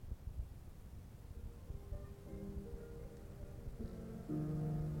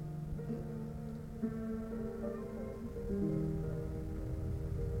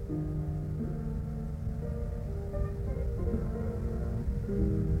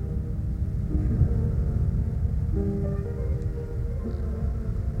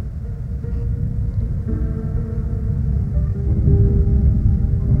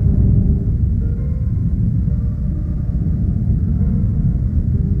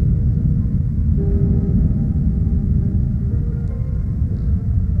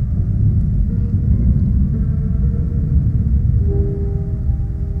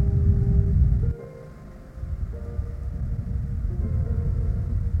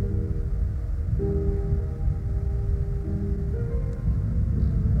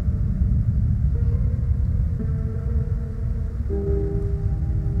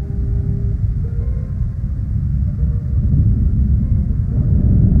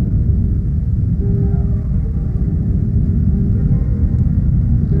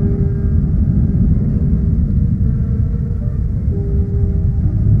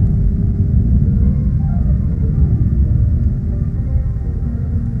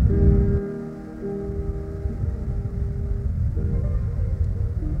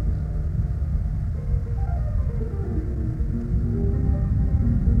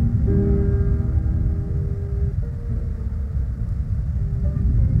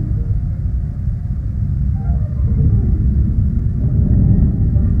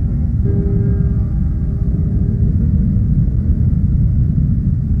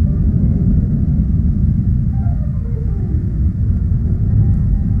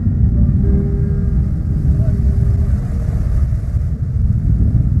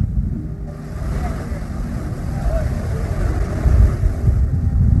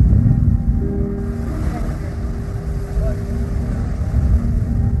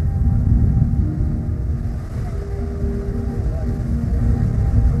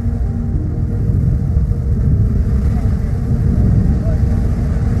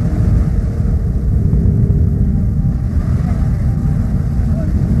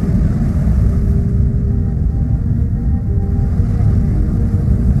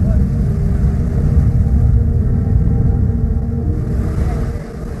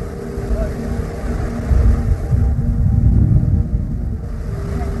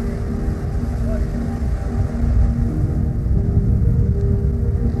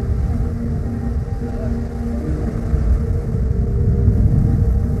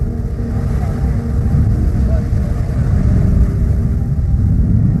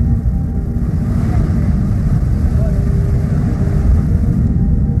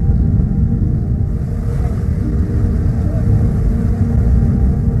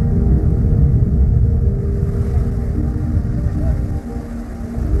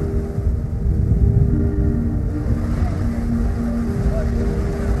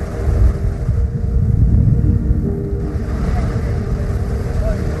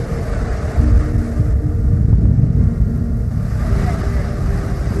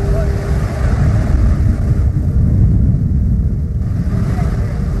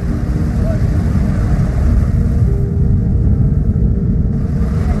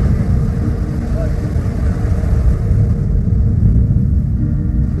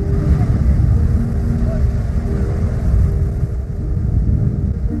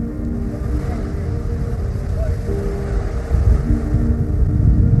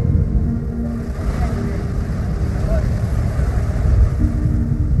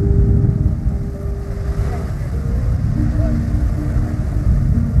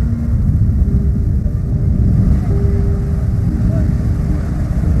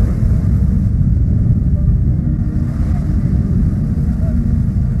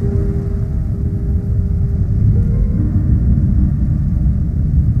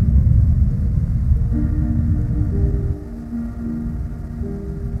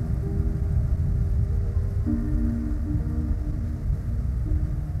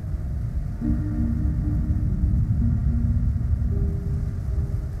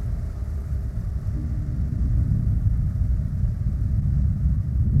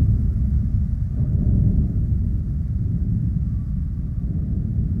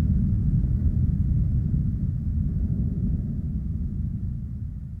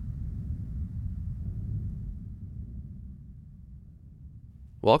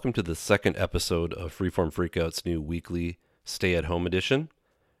Welcome to the second episode of Freeform Freakout's new weekly stay-at-home edition.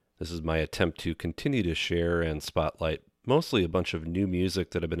 This is my attempt to continue to share and spotlight mostly a bunch of new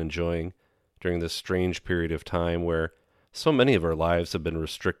music that I've been enjoying during this strange period of time where so many of our lives have been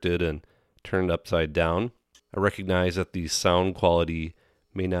restricted and turned upside down. I recognize that the sound quality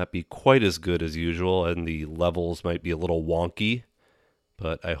may not be quite as good as usual and the levels might be a little wonky,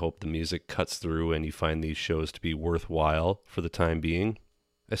 but I hope the music cuts through and you find these shows to be worthwhile for the time being.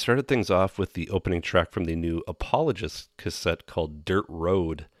 I started things off with the opening track from the new Apologist cassette called Dirt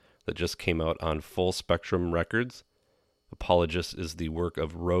Road that just came out on Full Spectrum Records. Apologist is the work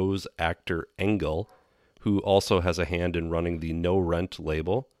of Rose Actor Engel, who also has a hand in running the No Rent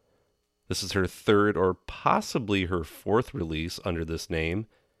label. This is her third or possibly her fourth release under this name,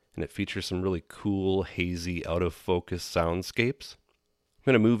 and it features some really cool, hazy, out-of-focus soundscapes.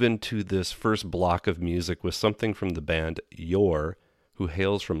 I'm going to move into this first block of music with something from the band Yor, who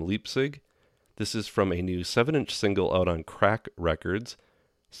hails from Leipzig. This is from a new 7-inch single out on Crack Records.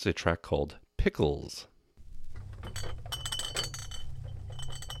 It's a track called Pickles.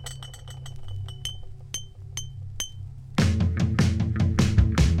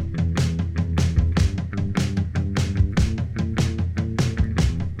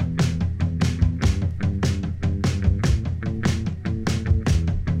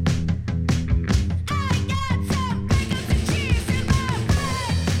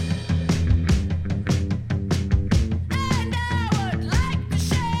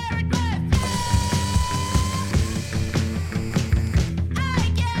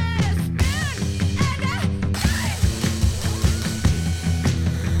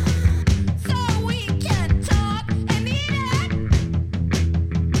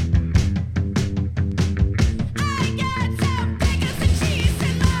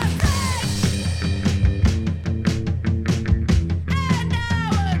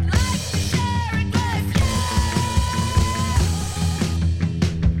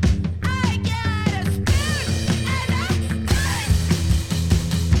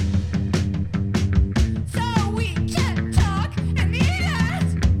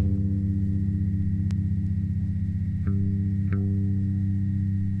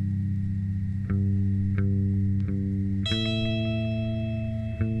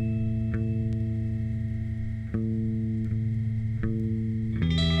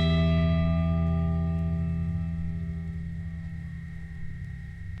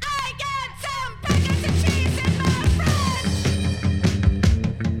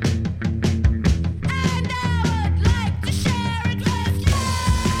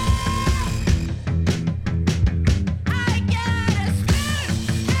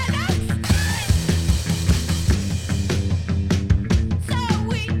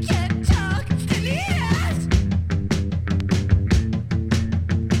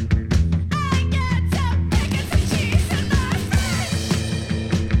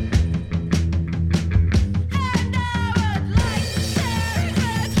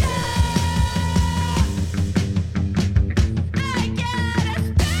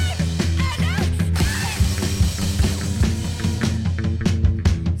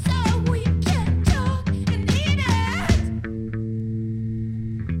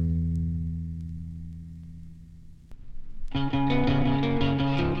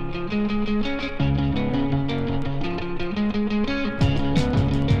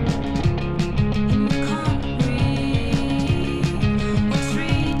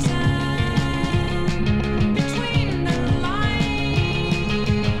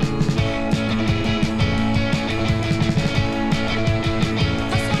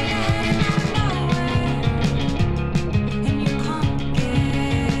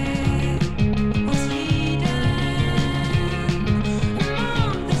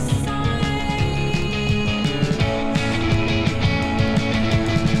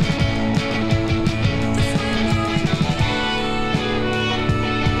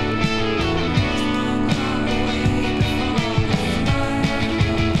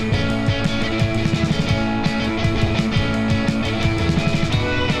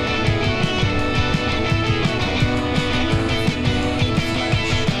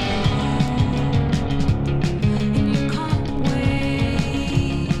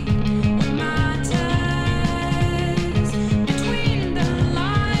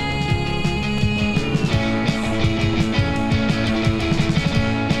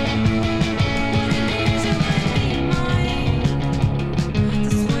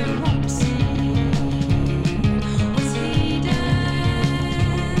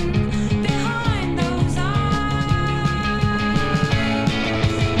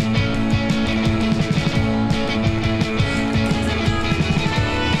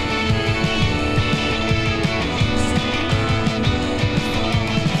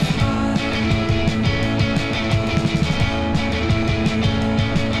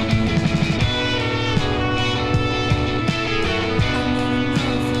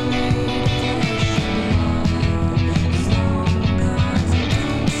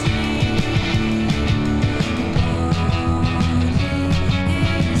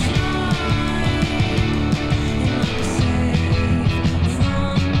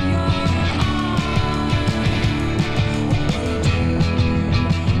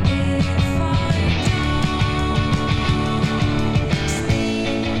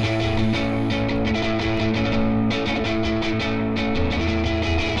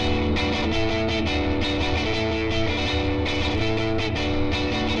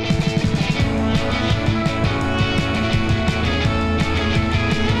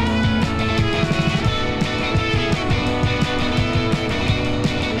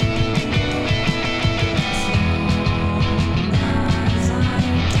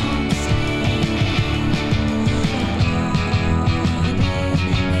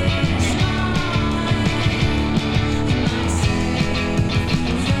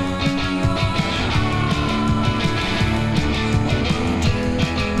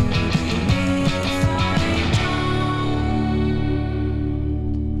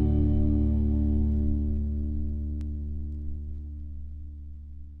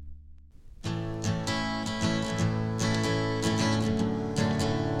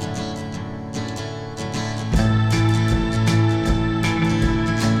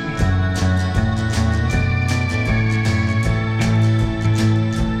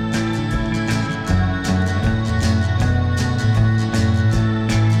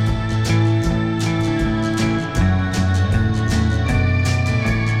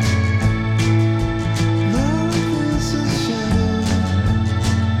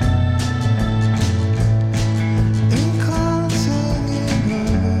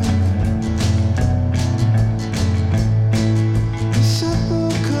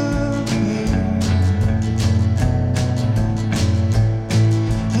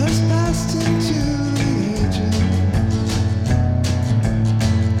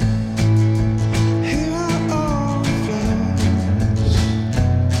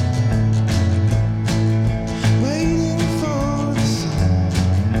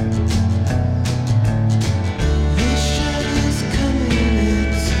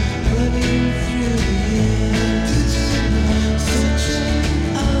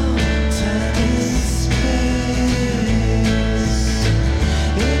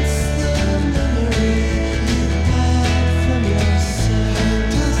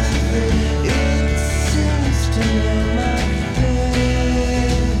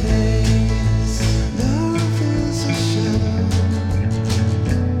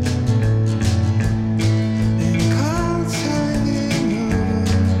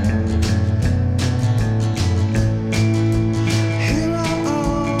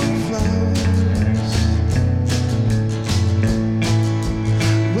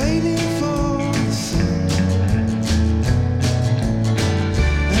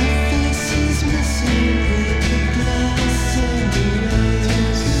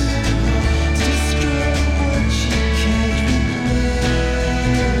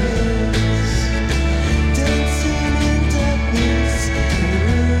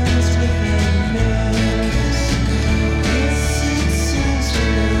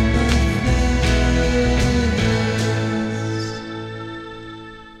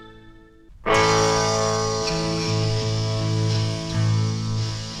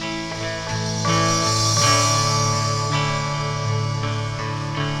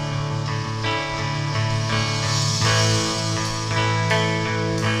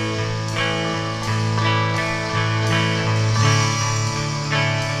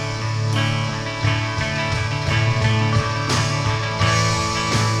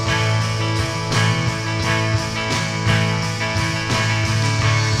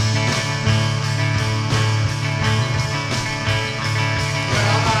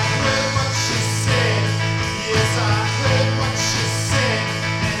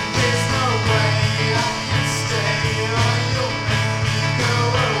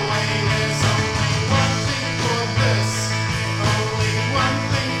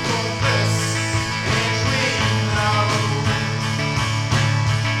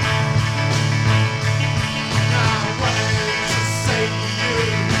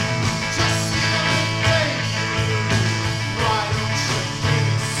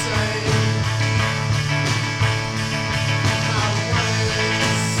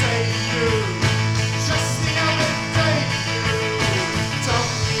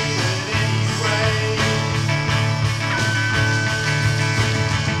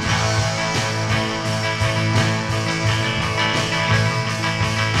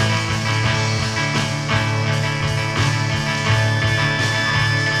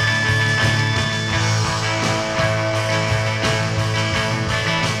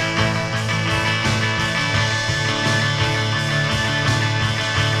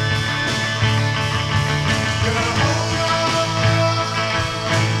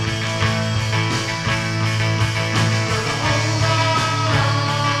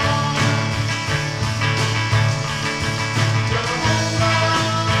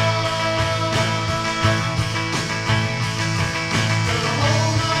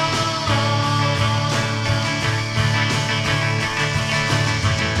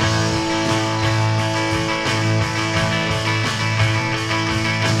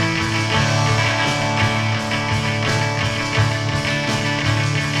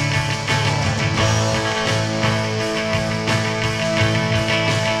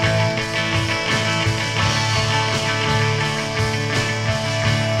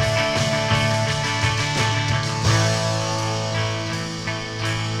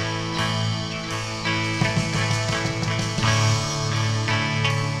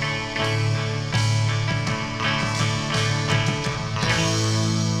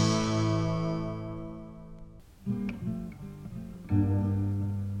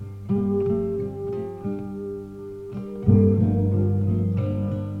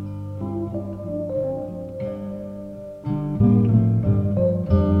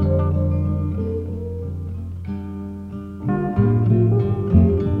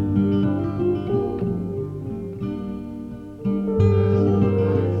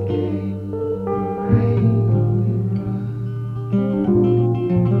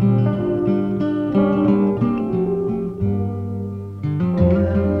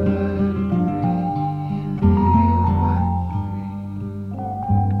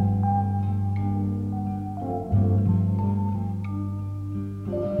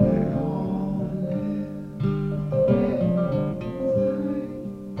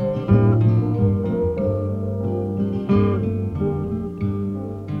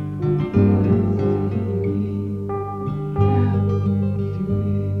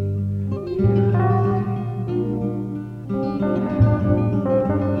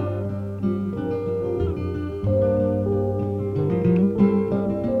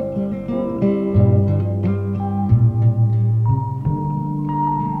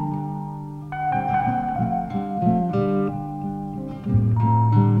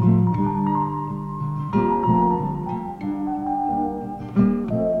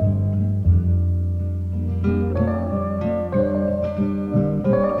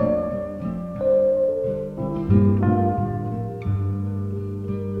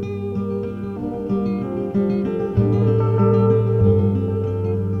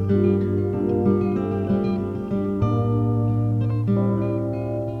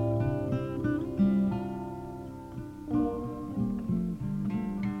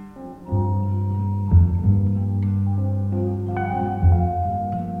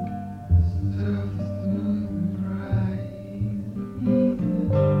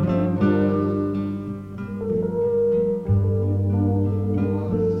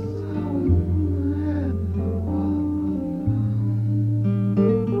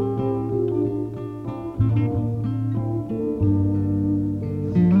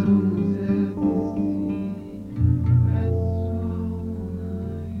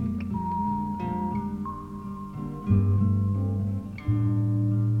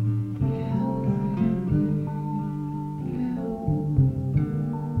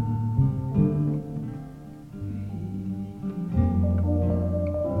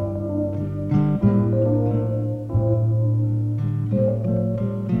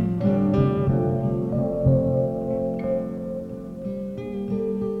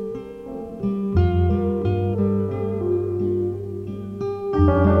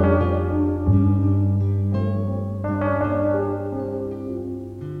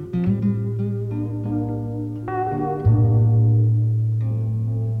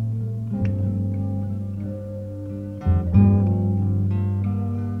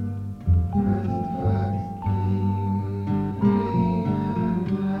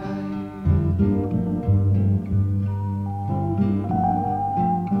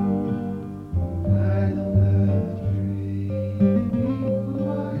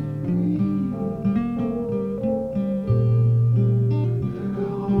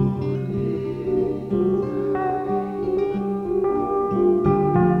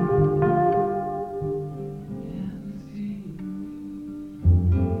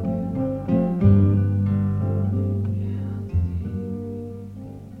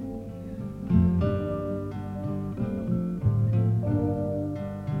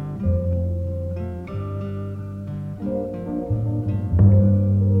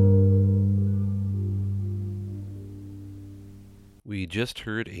 just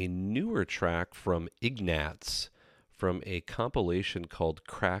heard a newer track from Ignatz from a compilation called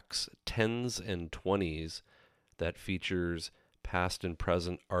Cracks 10s and 20s that features past and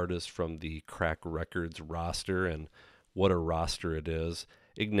present artists from the Crack Records roster, and what a roster it is.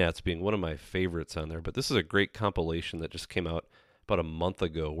 Ignatz being one of my favorites on there, but this is a great compilation that just came out about a month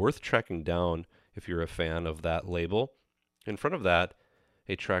ago. Worth tracking down if you're a fan of that label. In front of that,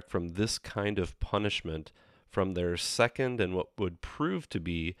 a track from This Kind of Punishment from their second and what would prove to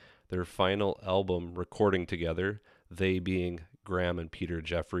be their final album recording together, they being Graham and Peter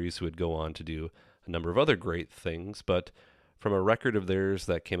Jeffries, who would go on to do a number of other great things, but from a record of theirs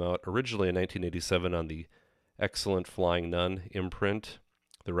that came out originally in 1987 on the excellent Flying Nun imprint.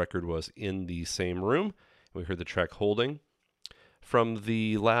 The record was In the Same Room. We heard the track Holding. From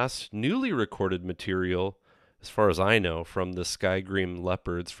the last newly recorded material, as far as I know, from the Skygreen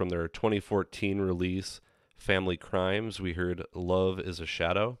Leopards from their 2014 release, Family Crimes, we heard Love is a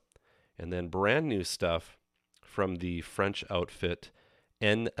Shadow. And then brand new stuff from the French outfit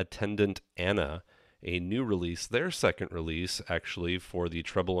En Attendant Anna, a new release, their second release actually for the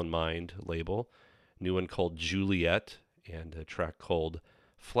Trouble in Mind label. New one called Juliet and a track called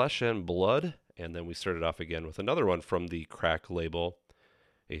Flesh and Blood. And then we started off again with another one from the Crack label,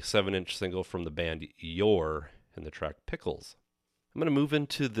 a 7-inch single from the band Your and the track Pickles. I'm going to move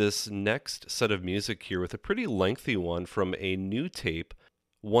into this next set of music here with a pretty lengthy one from a new tape,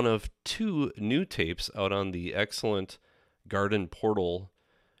 one of two new tapes out on the excellent Garden Portal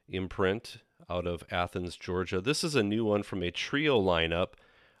imprint out of Athens, Georgia. This is a new one from a trio lineup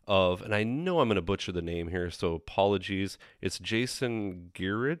of, and I know I'm going to butcher the name here, so apologies. It's Jason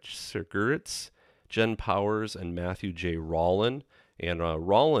Guritz, Jen Powers, and Matthew J. Rollin. And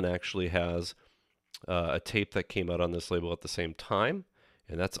Rollin actually has a tape that came out on this label at the same time,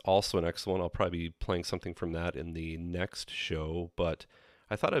 and that's also an excellent one. I'll probably be playing something from that in the next show, but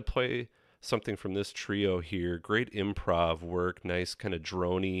I thought I'd play something from this trio here. Great improv work, nice kind of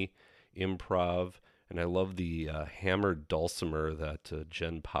drony improv, and I love the hammered dulcimer that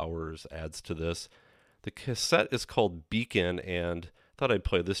Jen Powers adds to this. The cassette is called Beacon, and I thought I'd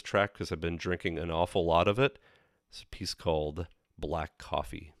play this track because I've been drinking an awful lot of it. It's a piece called Black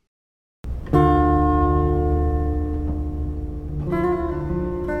Coffee.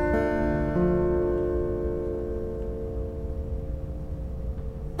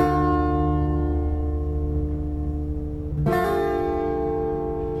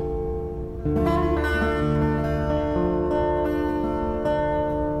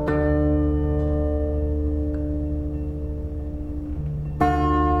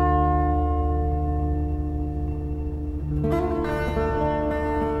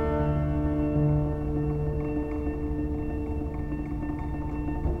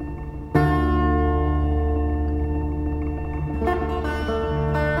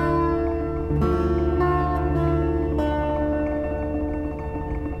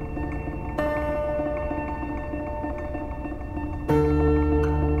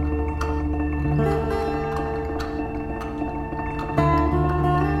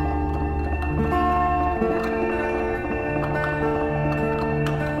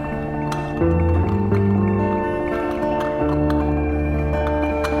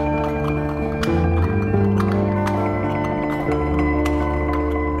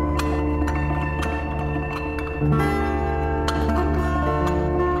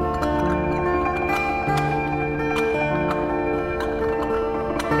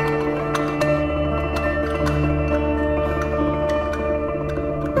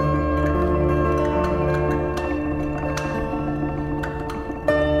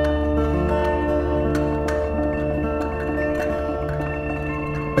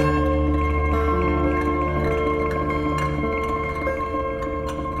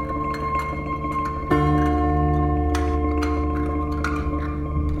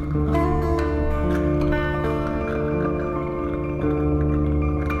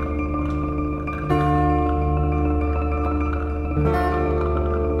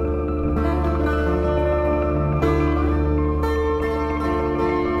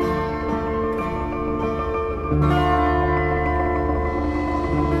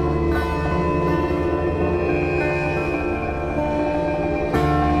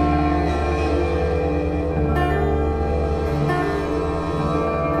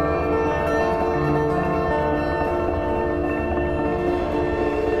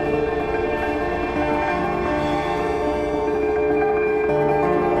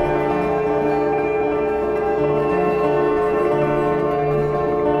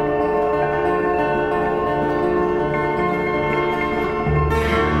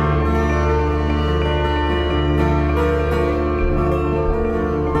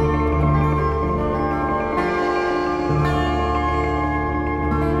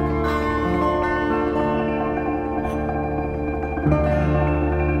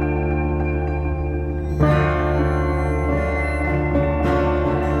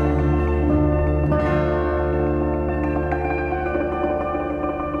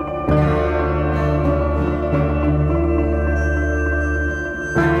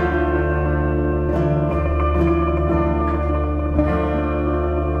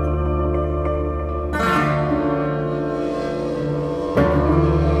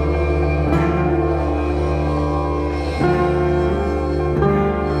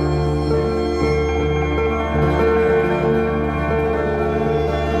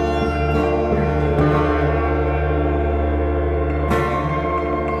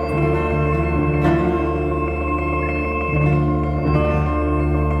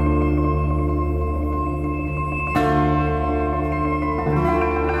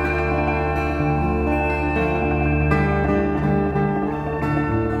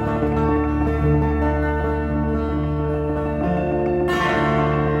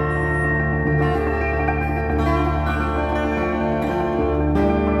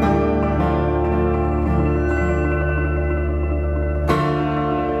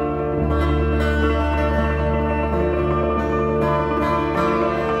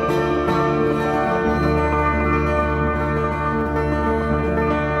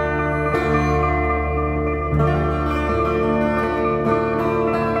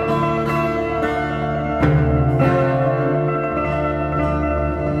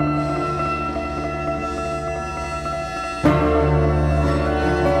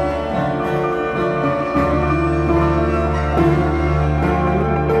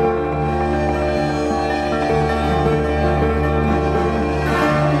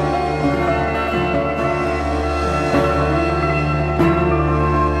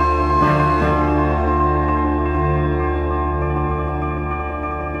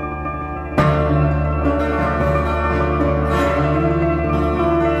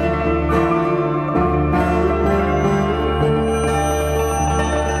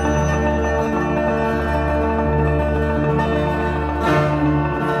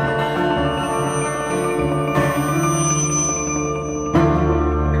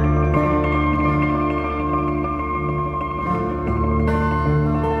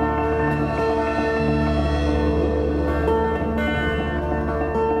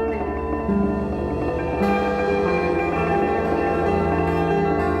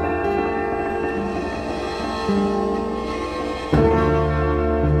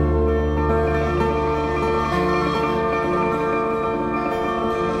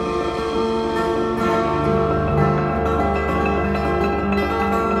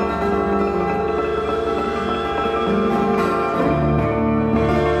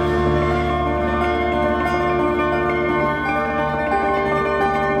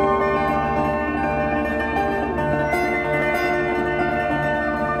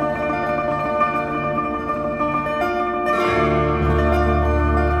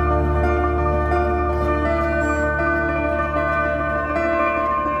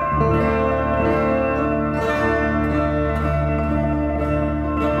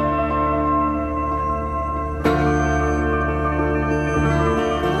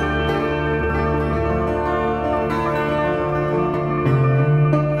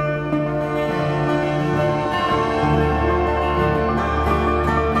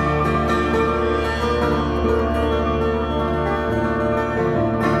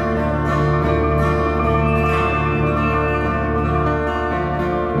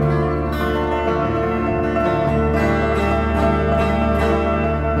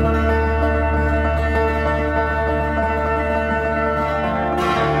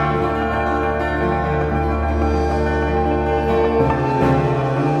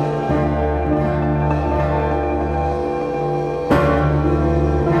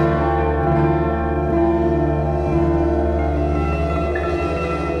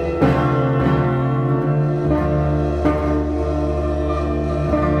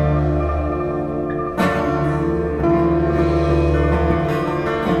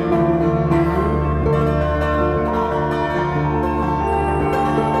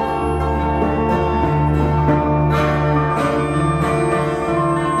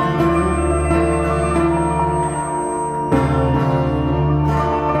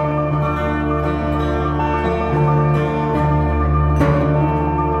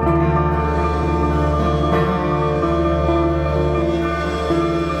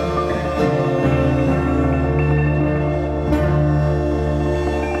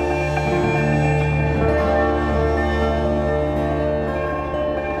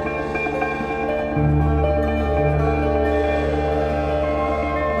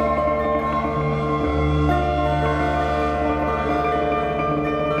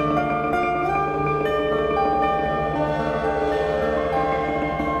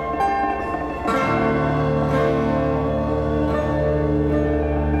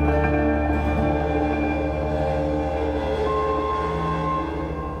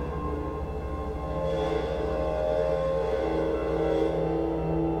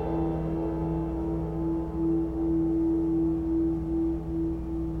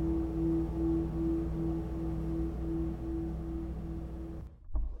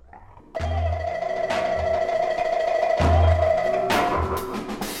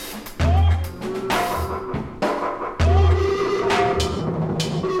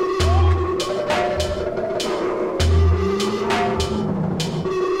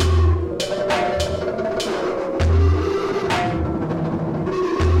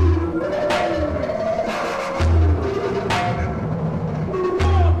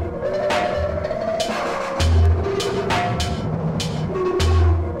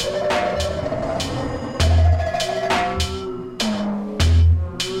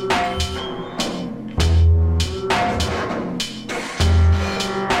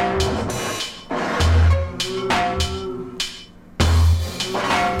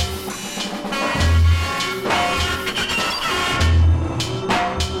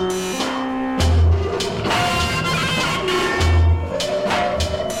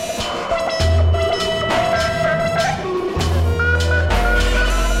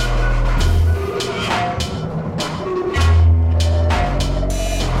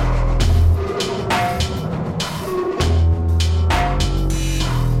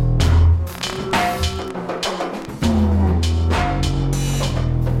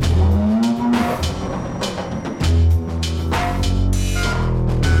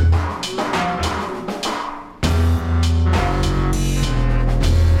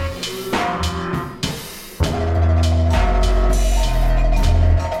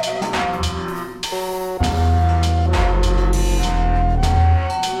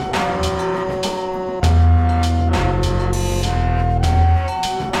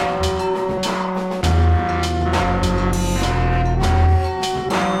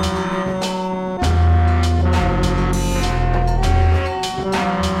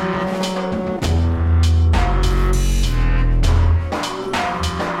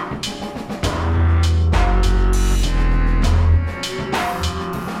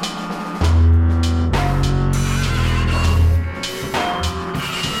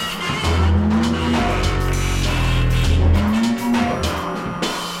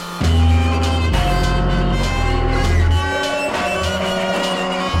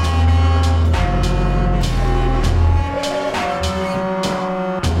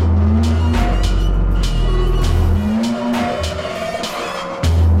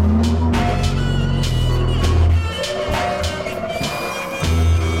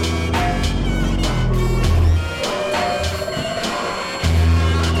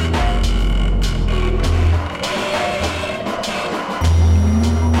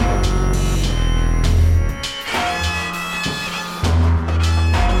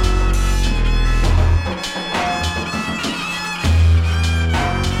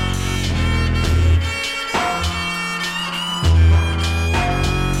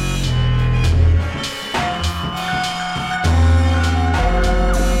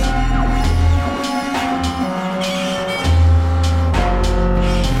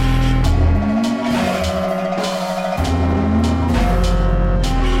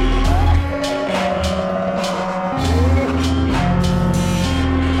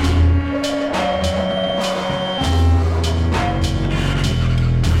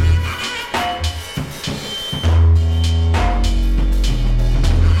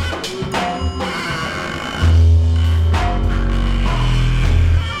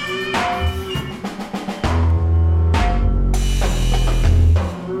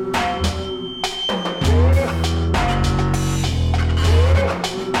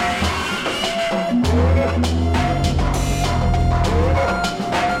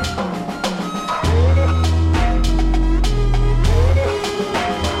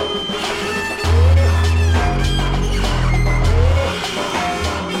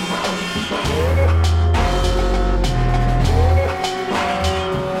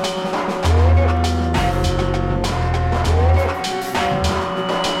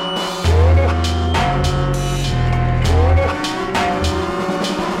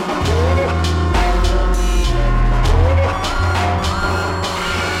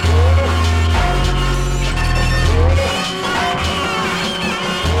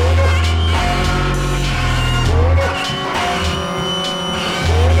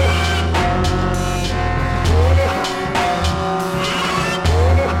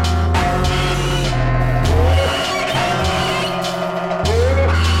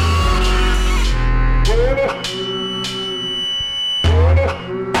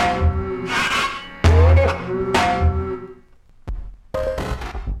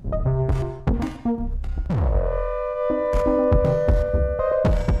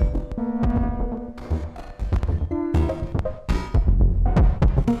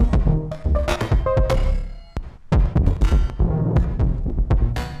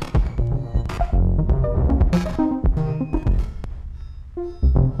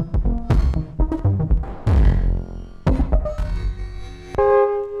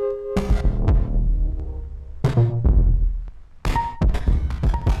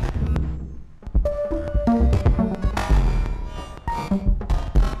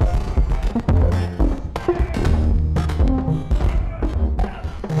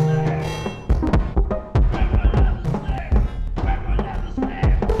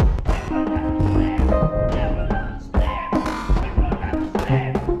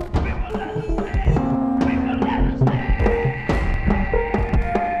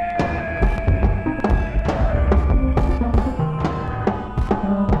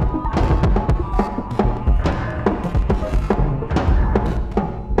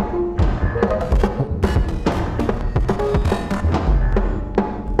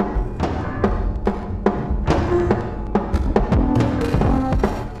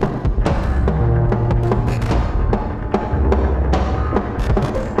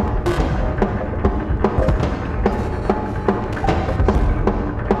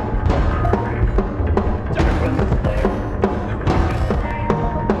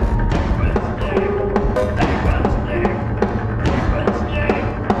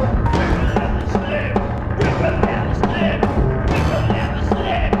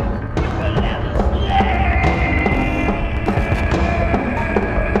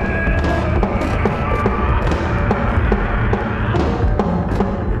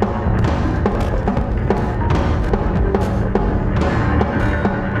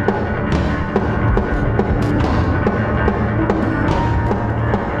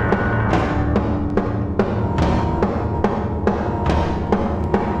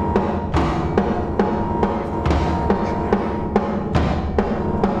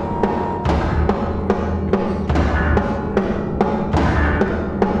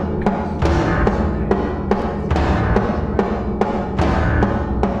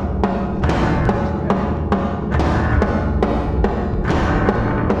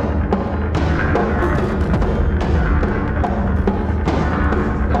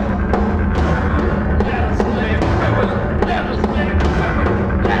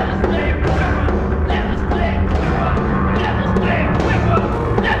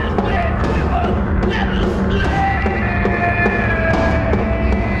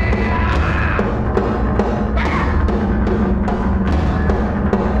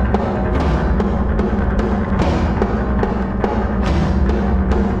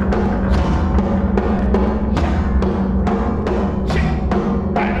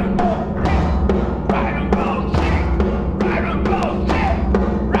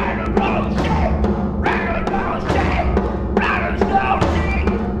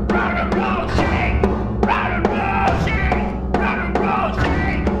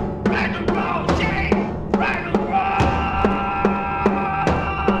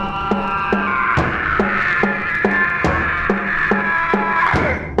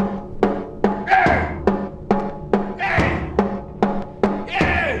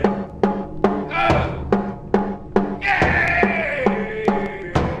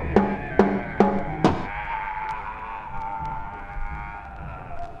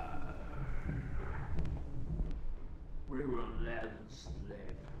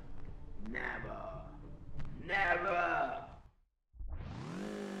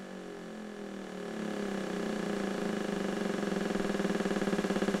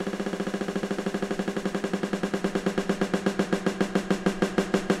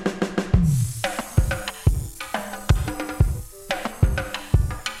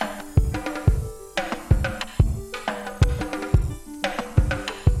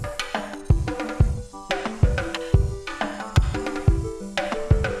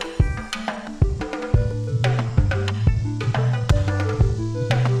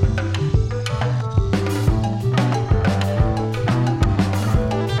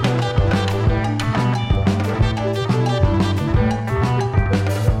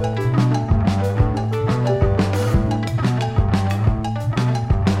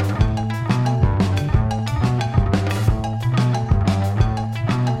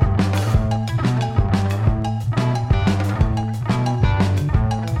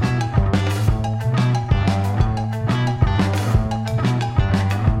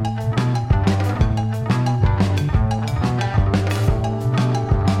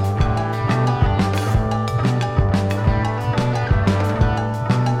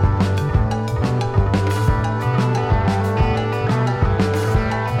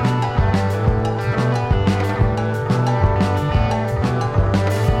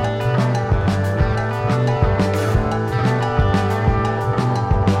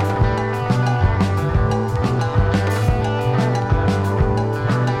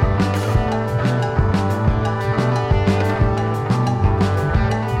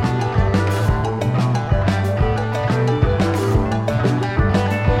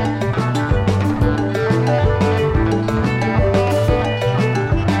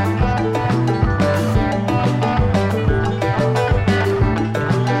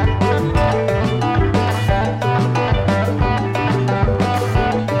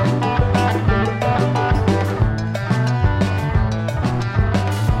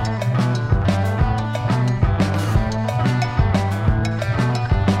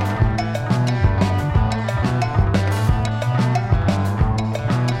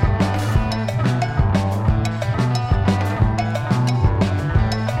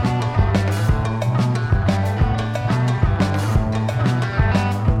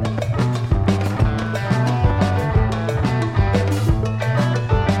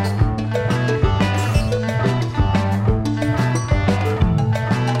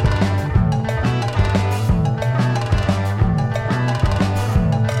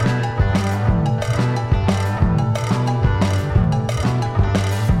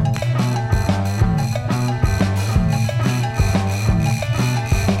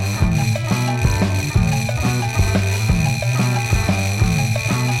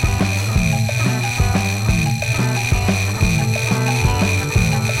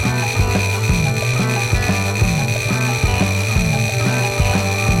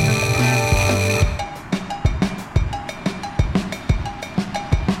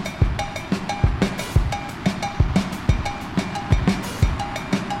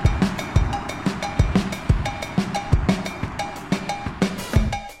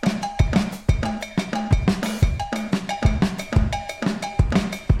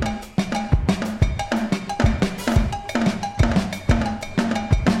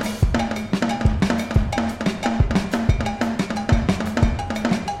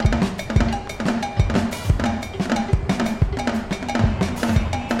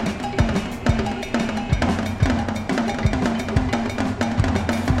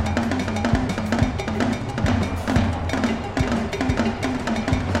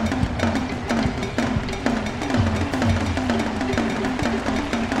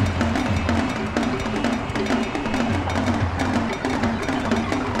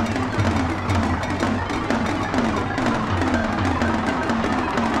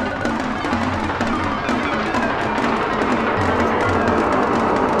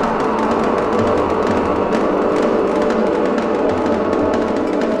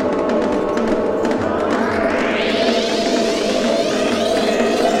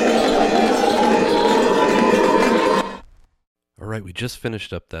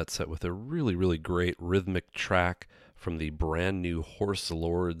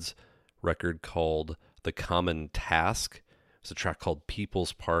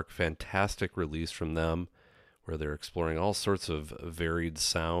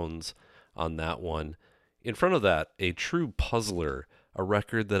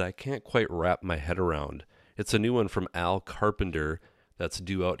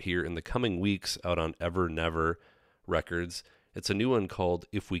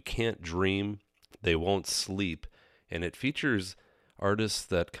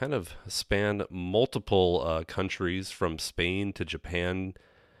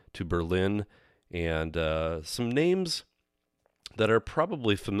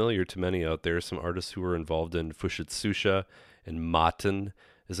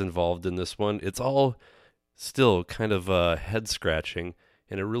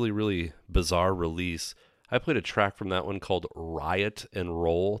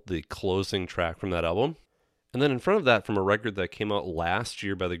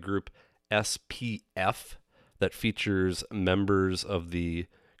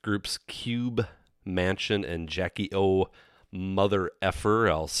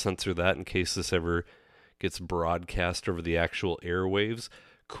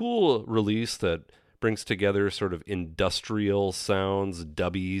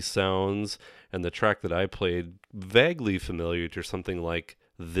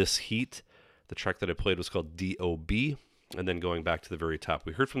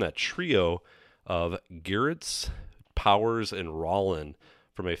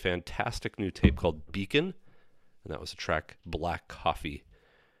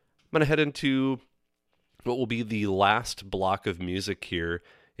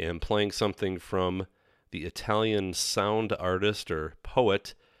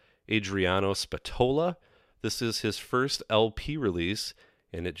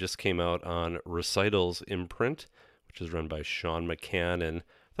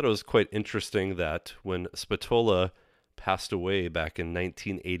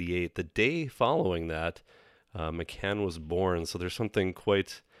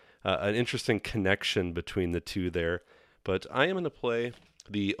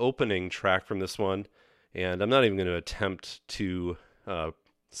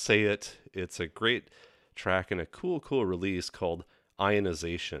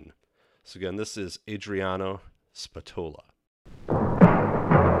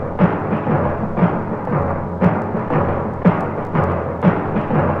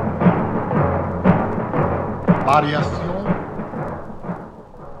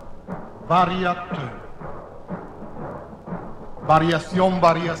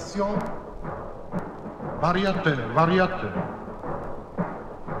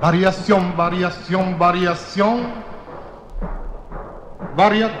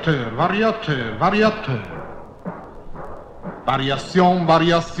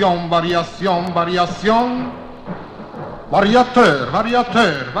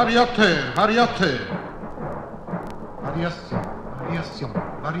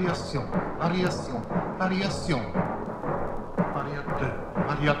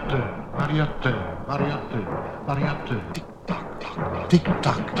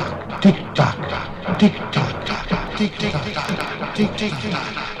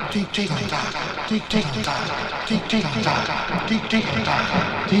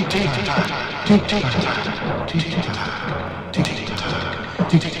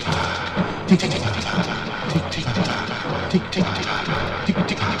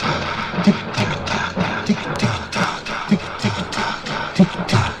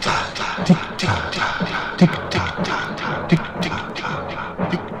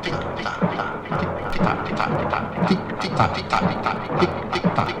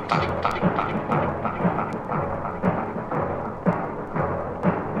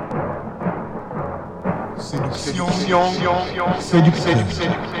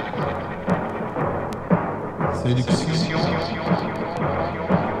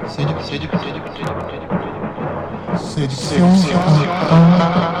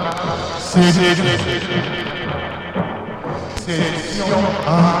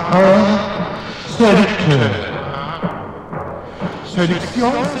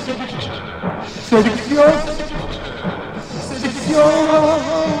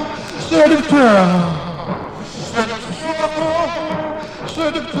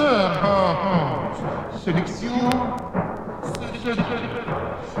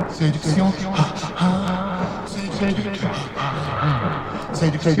 Séduction,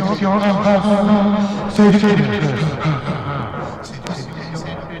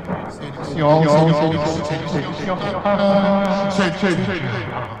 Now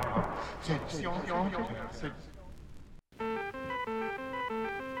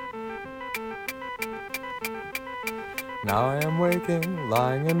I am waking,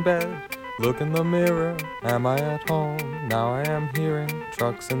 lying in bed. Look in the mirror, am I at home? Now I am hearing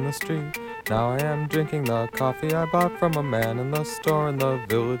trucks in the street. Now I am drinking the coffee I bought from a man in the store in the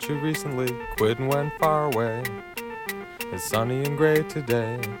village who recently quit and went far away. It's sunny and gray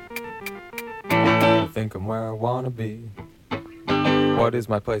today. I think I'm where I wanna be. What is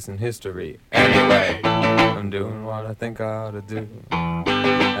my place in history? Anyway, I'm doing what I think I ought to do.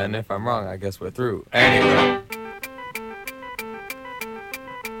 And if I'm wrong, I guess we're through. Anyway.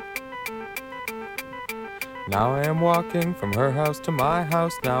 Now I am walking from her house to my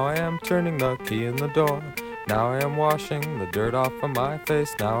house. Now I am turning the key in the door. Now I am washing the dirt off of my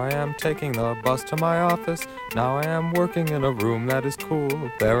face. Now I am taking the bus to my office. Now I am working in a room that is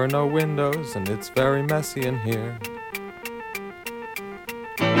cool. There are no windows and it's very messy in here.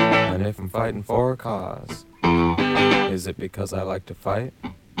 And if I'm fighting for a cause, is it because I like to fight?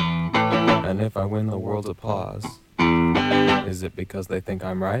 And if I win the world's applause, is it because they think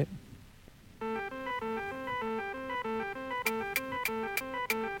I'm right?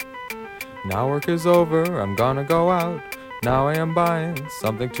 Now work is over, I'm gonna go out. Now I am buying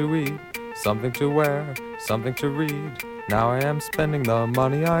something to eat, something to wear, something to read. Now I am spending the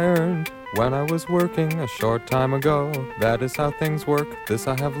money I earned when I was working a short time ago. That is how things work, this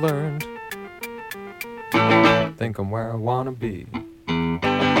I have learned. Think I'm where I wanna be.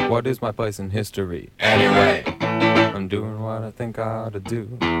 What is my place in history? Anyway, I'm doing what I think I ought to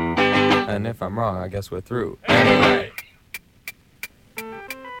do. And if I'm wrong, I guess we're through. Anyway.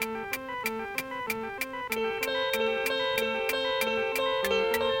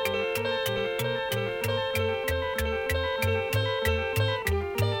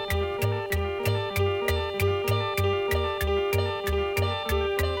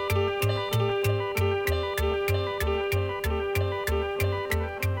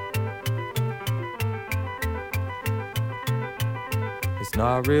 It's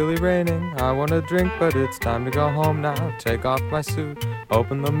not really raining, I wanna drink, but it's time to go home now. Take off my suit,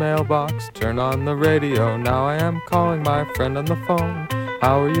 open the mailbox, turn on the radio. Now I am calling my friend on the phone.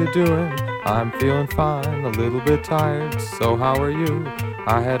 How are you doing? I'm feeling fine, a little bit tired, so how are you?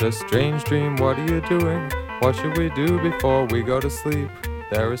 I had a strange dream, what are you doing? What should we do before we go to sleep?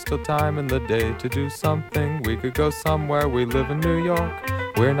 There is still time in the day to do something. We could go somewhere, we live in New York.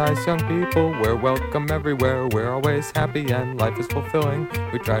 We're nice young people, we're welcome everywhere. We're always happy and life is fulfilling.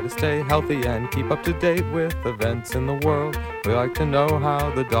 We try to stay healthy and keep up to date with events in the world. We like to know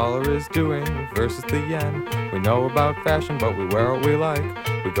how the dollar is doing versus the yen. We know about fashion, but we wear what we like.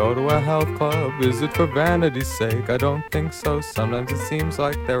 We go to a health club, is it for vanity's sake? I don't think so. Sometimes it seems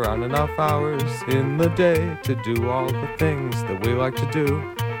like there aren't enough hours in the day to do all the things that we like to do.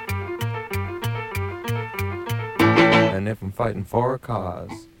 And if I'm fighting for a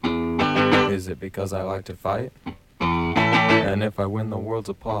cause, is it because I like to fight? And if I win the world's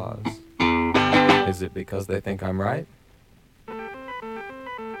applause, is it because they think I'm right?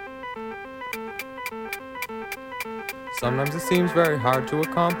 Sometimes it seems very hard to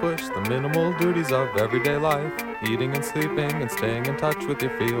accomplish the minimal duties of everyday life. Eating and sleeping and staying in touch with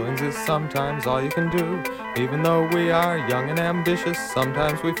your feelings is sometimes all you can do. Even though we are young and ambitious,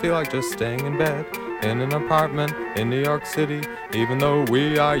 sometimes we feel like just staying in bed in an apartment in New York City. Even though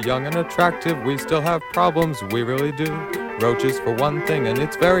we are young and attractive, we still have problems, we really do. Roaches for one thing, and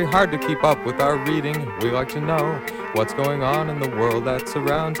it's very hard to keep up with our reading. We like to know what's going on in the world that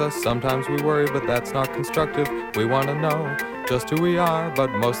surrounds us. Sometimes we worry, but that's not constructive. We want to know just who we are, but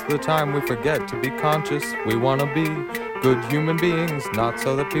most of the time we forget to be conscious. We want to be good human beings, not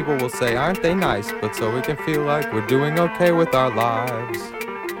so that people will say, aren't they nice, but so we can feel like we're doing okay with our lives.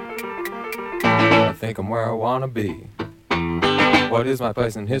 I think I'm where I want to be. What is my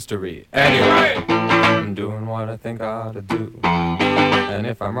place in history? Anyway, I'm doing what I think I ought to do. And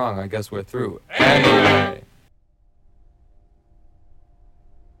if I'm wrong, I guess we're through. Anyway.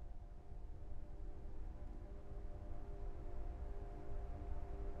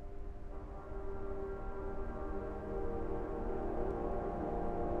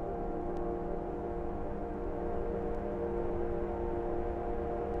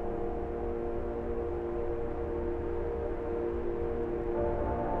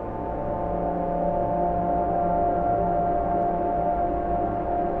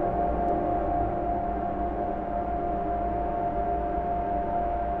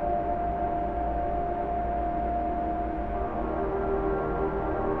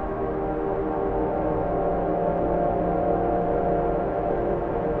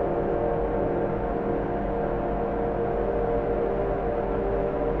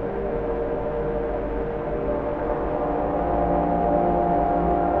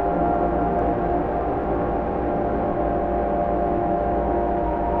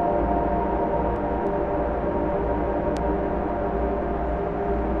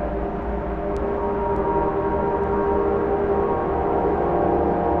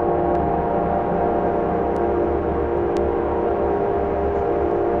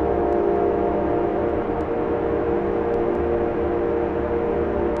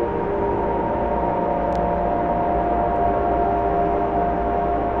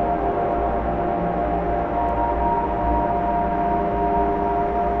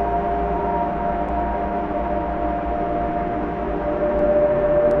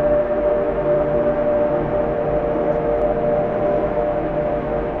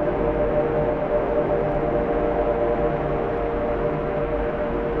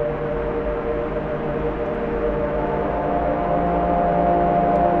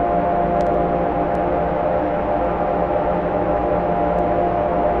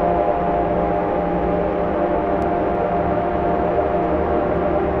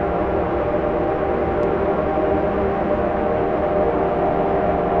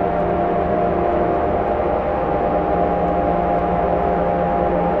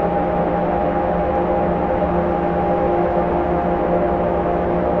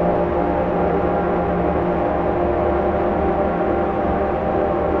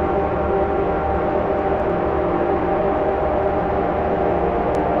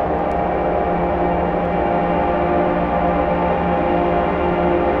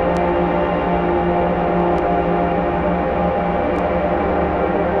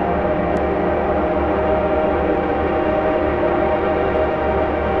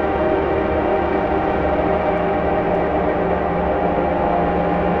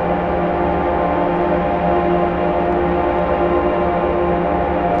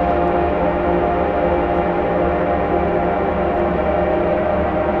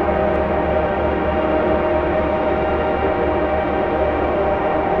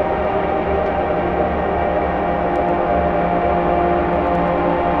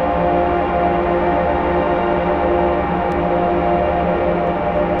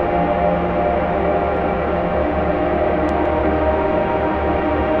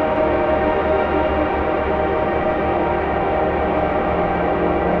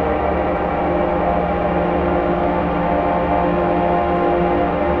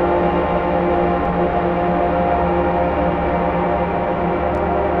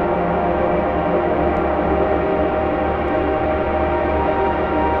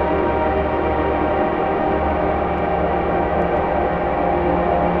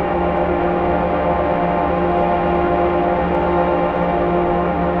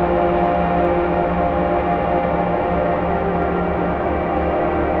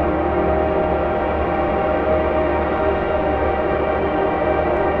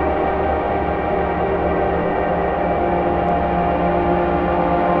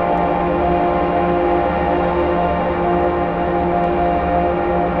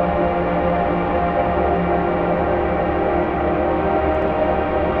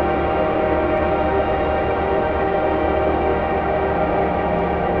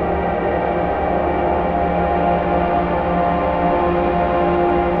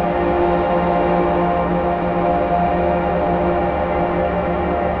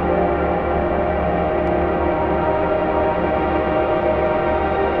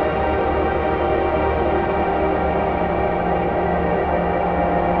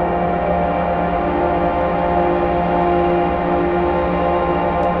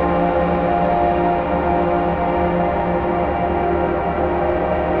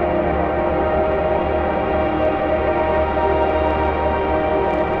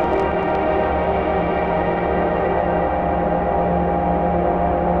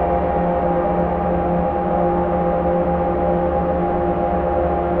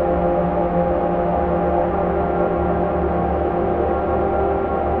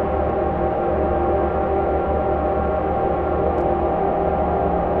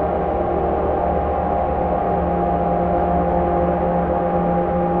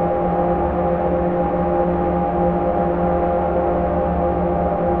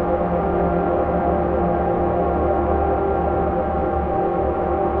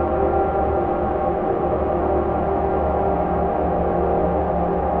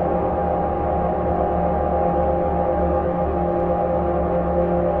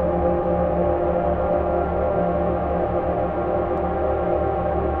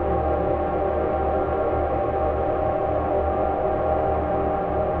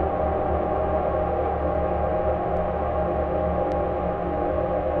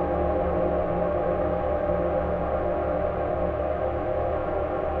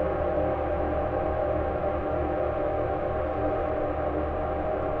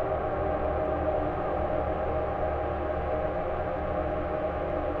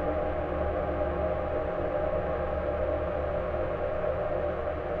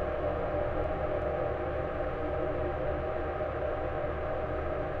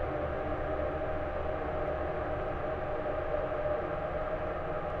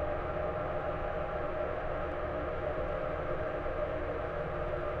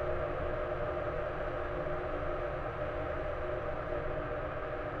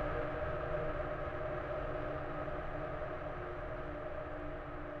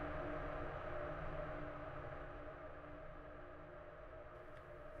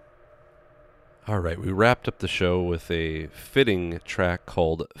 All right, we wrapped up the show with a fitting track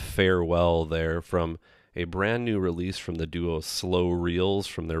called Farewell there from a brand new release from the duo Slow Reels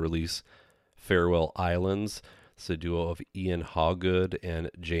from their release Farewell Islands. It's a duo of Ian Hawgood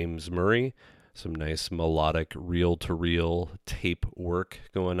and James Murray. Some nice melodic reel-to-reel tape work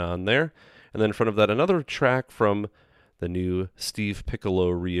going on there. And then in front of that, another track from the new Steve Piccolo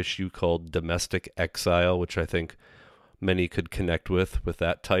reissue called Domestic Exile, which I think many could connect with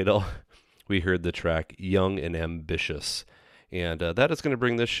that title. We heard the track Young and Ambitious. And that is going to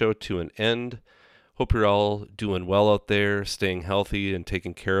bring this show to an end. Hope you're all doing well out there, staying healthy and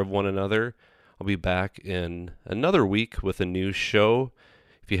taking care of one another. I'll be back in another week with a new show.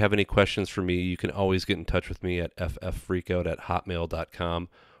 If you have any questions for me, you can always get in touch with me at fffreakout@hotmail.com.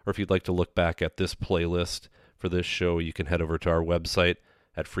 Or if you'd like to look back at this playlist for this show, you can head over to our website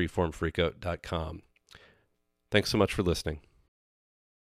at freeformfreakout.com. Thanks so much for listening.